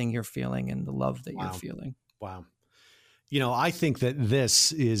same thing you're feeling and the love that you're feeling. Wow. I think that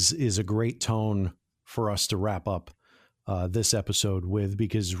this is a great tone for us to wrap up this episode with,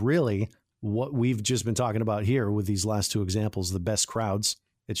 because really what we've just been talking about here with these last two examples, the best crowds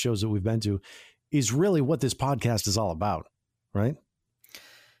at shows that we've been to, is really what this podcast is all about, right?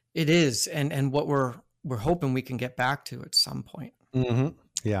 It is. And what we're hoping we can get back to at some point. Mm-hmm.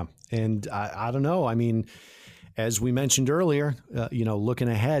 Yeah. And I don't know. I mean, as we mentioned earlier, looking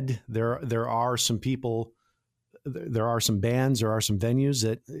ahead, there are some people, there are some bands, there are some venues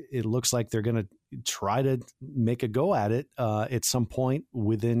that it looks like they're going to try to make a go at it at some point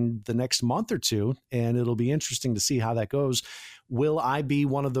within the next month or two. And it'll be interesting to see how that goes. Will I be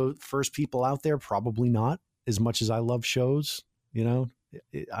one of the first people out there? Probably not. As much as I love shows,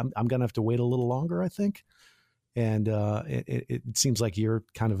 I'm going to have to wait a little longer, I think. And it seems like you're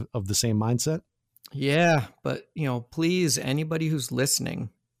kind of the same mindset. Yeah. But, please, anybody who's listening,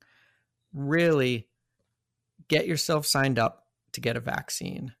 really get yourself signed up to get a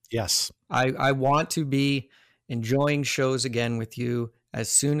vaccine. Yes. I want to be enjoying shows again with you as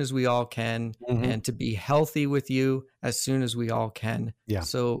soon as we all can, and to be healthy with you as soon as we all can. Yeah.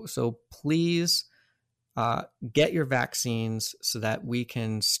 So please get your vaccines so that we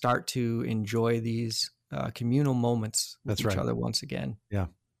can start to enjoy these communal moments with each other once again. Yeah.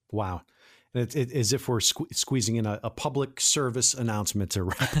 Wow. It's as if we're squeezing in a public service announcement to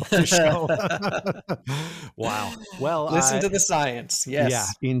wrap up the show. Wow. Well, listen to the science. Yes.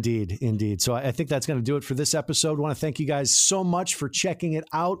 Yeah, indeed. Indeed. So I think that's going to do it for this episode. I want to thank you guys so much for checking it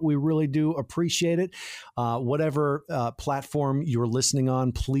out. We really do appreciate it. Whatever platform you're listening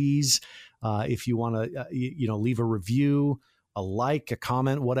on, please, if you want to, leave a review, a like, a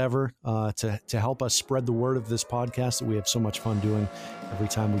comment, whatever, to help us spread the word of this podcast that we have so much fun doing every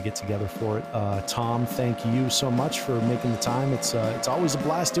time we get together for it. Tom, thank you so much for making the time. It's always a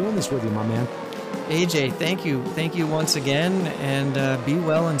blast doing this with you, my man. AJ, thank you. Thank you once again, and be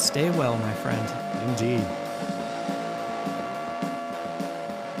well and stay well, my friend. Indeed.